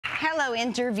Hello,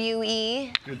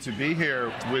 interviewee. Good to be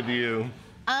here with you.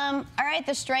 All right,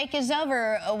 the strike is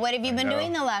over. What have you been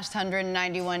doing the last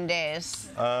 191 days?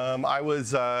 I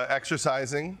was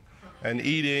exercising and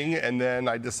eating, and then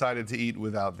I decided to eat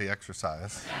without the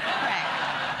exercise.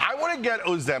 Right. I want to get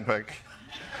Ozempic,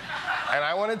 and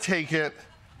I want to take it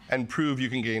and prove you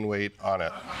can gain weight on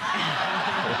it.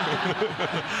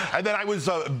 And then I was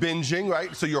binging,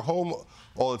 right? So you're home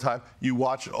all the time. You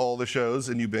watch all the shows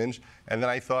and you binge. And then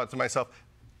I thought to myself,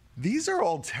 these are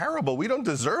all terrible. We don't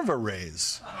deserve a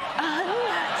raise.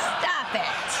 Stop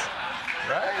it.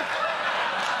 Right?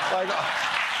 Like,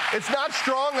 it's not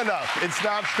strong enough. It's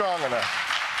not strong enough.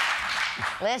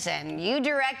 Listen, you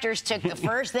directors took the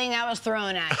first thing that was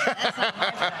thrown at you. That's not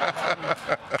my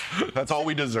problem. That's all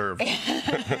we deserve.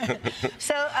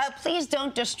 So please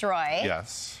don't destroy.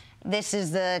 Yes. This is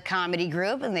the comedy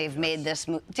group, and they've made this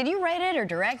movie. Did you write it or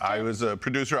direct it? I was a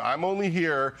producer. I'm only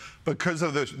here because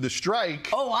of the strike.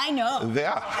 Oh, I know.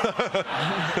 Yeah.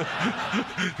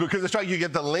 Because of the strike, you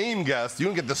get the lame guest. You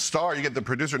don't get the star. You get the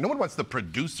producer. No one wants the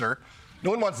producer.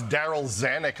 No one wants Daryl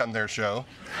Zanuck on their show.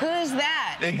 Who's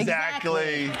that?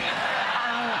 Exactly.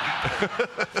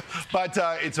 But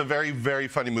it's a very, very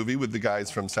funny movie with the guys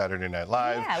from Saturday Night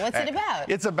Live. Yeah, what's it about?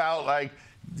 It's about, like,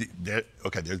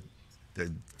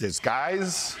 there's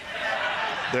guys,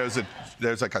 there's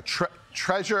like a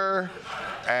treasure,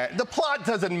 and the plot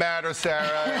doesn't matter,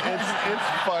 Sarah.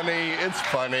 It's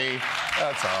funny,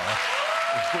 that's all.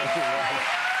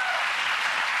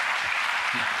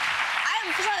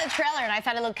 I saw the trailer and I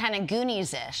thought it looked kind of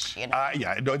Goonies-ish, you know?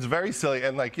 Yeah, no, it's very silly,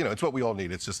 and like, you know, it's what we all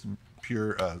need. It's just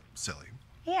pure silly.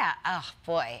 Yeah, oh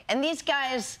boy. And these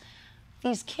guys,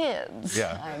 these kids.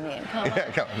 Yeah. I mean, come on. Yeah,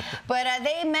 come on. But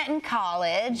they met in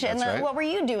college. That's right. What were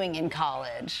you doing in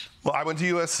college? Well, I went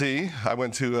to USC. I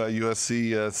went to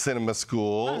USC cinema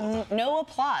school. No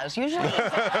applause. Usually you say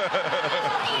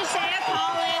a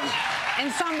college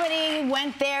and somebody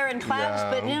went there and claps,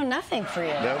 but no, nothing for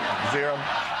you. Nope, zero.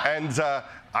 And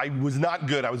I was not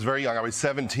good. I was very young. I was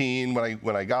 17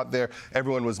 when I got there.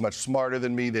 Everyone was much smarter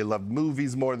than me. They loved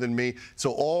movies more than me.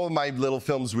 So all of my little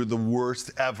films were the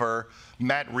worst ever.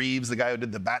 Matt Reeves, the guy who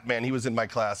did the Batman, he was in my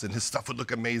class, and his stuff would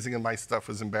look amazing, and my stuff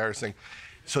was embarrassing.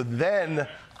 So then,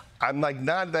 I'm like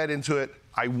not that into it.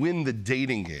 I win the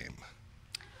dating game.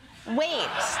 Wait,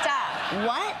 stop.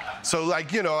 What? So,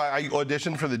 like, you know, I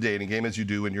auditioned for the dating game, as you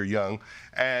do when you're young,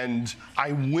 and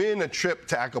I win a trip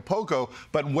to Acapulco,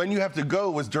 but when you have to go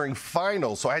was during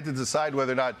finals, so I had to decide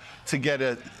whether or not to get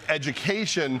an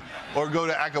education or go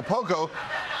to Acapulco. Acapulco?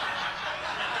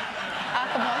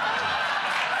 Oh, my God.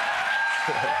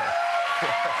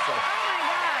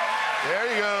 There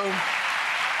you go.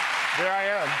 There I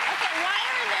am.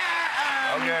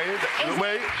 Okay,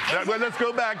 why are there, Let's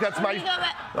go back. That's my.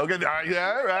 Okay,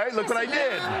 yeah, right. Look what I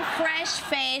did.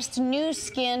 Fresh-faced,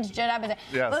 new-skinned Judd Apatow.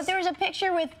 Yes. But there was a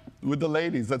picture with the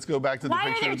ladies. Let's go back to the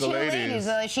picture with the ladies. Why are there two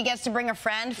ladies? She gets to bring a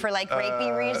friend for, like,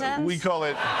 rapey reasons? We call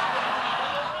it.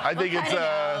 I think it's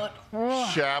a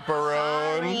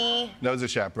chaperone. Sorry. No, it's a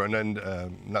chaperone and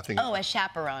nothing. Oh, a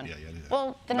chaperone. Yeah.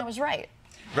 Well, then I was right.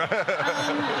 Kevin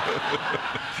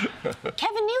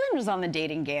Nealon was on the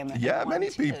dating game. Yeah, many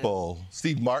people.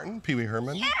 Steve Martin, Pee Wee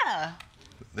Herman. Yeah.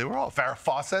 They were all. Farrah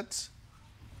Fawcett.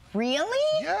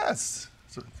 Really? Yes.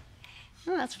 So,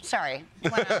 oh, sorry.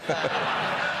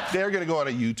 they're going to go on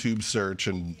a YouTube search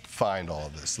and find all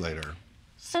of this later.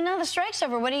 So now the strike's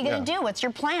over. What are you going to do? What's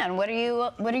your plan? What are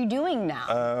you doing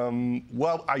now?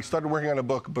 Well, I started working on a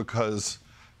book because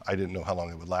I didn't know how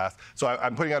long it would last. So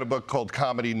I'm putting out a book called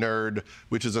Comedy Nerd,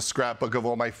 which is a scrapbook of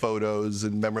all my photos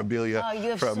and memorabilia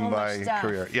from my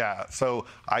career. Yeah, so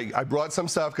I brought some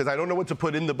stuff because I don't know what to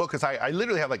put in the book because I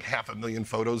literally have like 500,000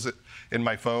 photos in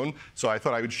my phone. So I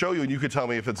thought I would show you and you could tell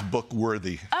me if it's book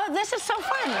worthy. Oh, this is so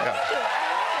fun. Yeah. Thank you.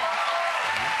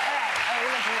 All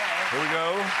right. Here we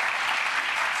go.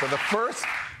 So the first,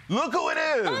 look who it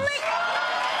is. Oh my God.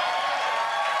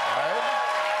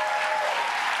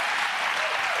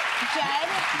 Judd?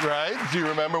 Right? Do you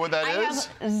remember what that is?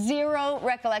 I have zero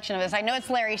recollection of this. I know it's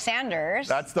Larry Sanders.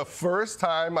 That's the first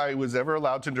time I was ever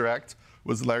allowed to direct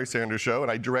was the Larry Sanders Show,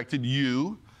 and I directed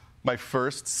you. My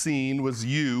first scene was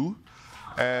you.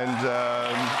 And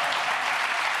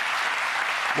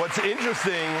what's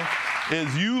interesting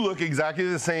is you look exactly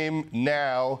the same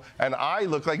now, and I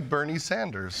look like Bernie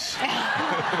Sanders.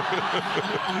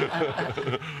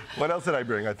 What else did I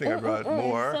bring? I think I brought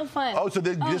more. So fun. Oh, so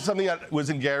this is something that was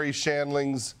in Gary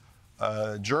Shandling's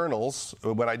journals.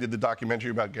 When I did the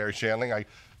documentary about Gary Shandling, I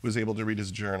was able to read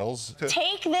his journals.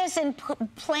 Take this and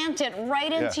plant it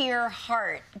right into your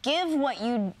heart. Give what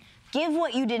you Give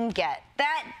what you didn't get.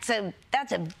 That's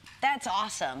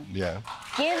awesome. Yeah.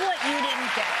 Give what you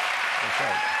didn't get. That's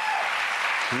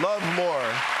right. Love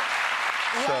more.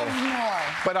 Love more.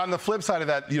 But on the flip side of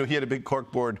that, he had a big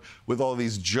corkboard with all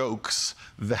these jokes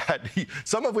that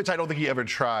some of which I don't think he ever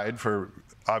tried for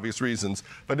obvious reasons.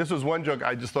 But this was one joke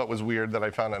I just thought was weird that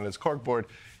I found on his corkboard.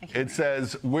 It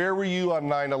says, "Where were you on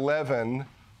 9/11?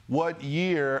 What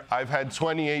year? I've had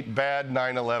 28 bad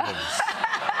 9/11s."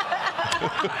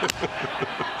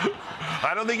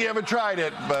 I don't think he ever tried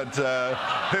it, but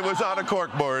it was on a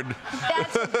corkboard.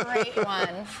 That's a great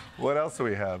one. What else do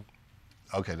we have?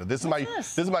 Okay, now this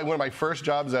is one of my first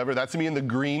jobs ever. That's me in the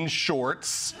green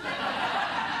shorts.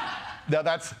 Now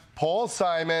that's Paul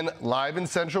Simon live in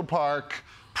Central Park,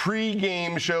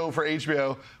 pre-game show for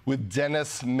HBO with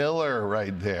Dennis Miller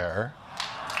right there.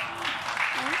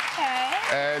 Okay.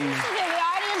 And the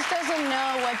audience doesn't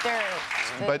know what they're.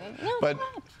 But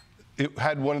it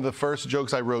had one of the first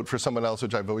jokes I wrote for someone else,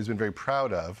 which I've always been very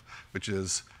proud of, which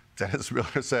is Dennis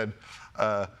Miller said,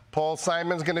 "Paul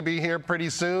Simon's going to be here pretty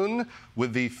soon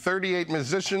with the 38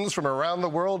 musicians from around the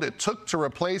world it took to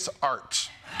replace art."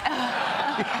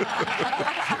 That's a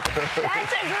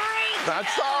great.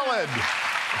 That's solid.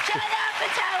 Judd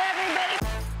Apatow, everybody.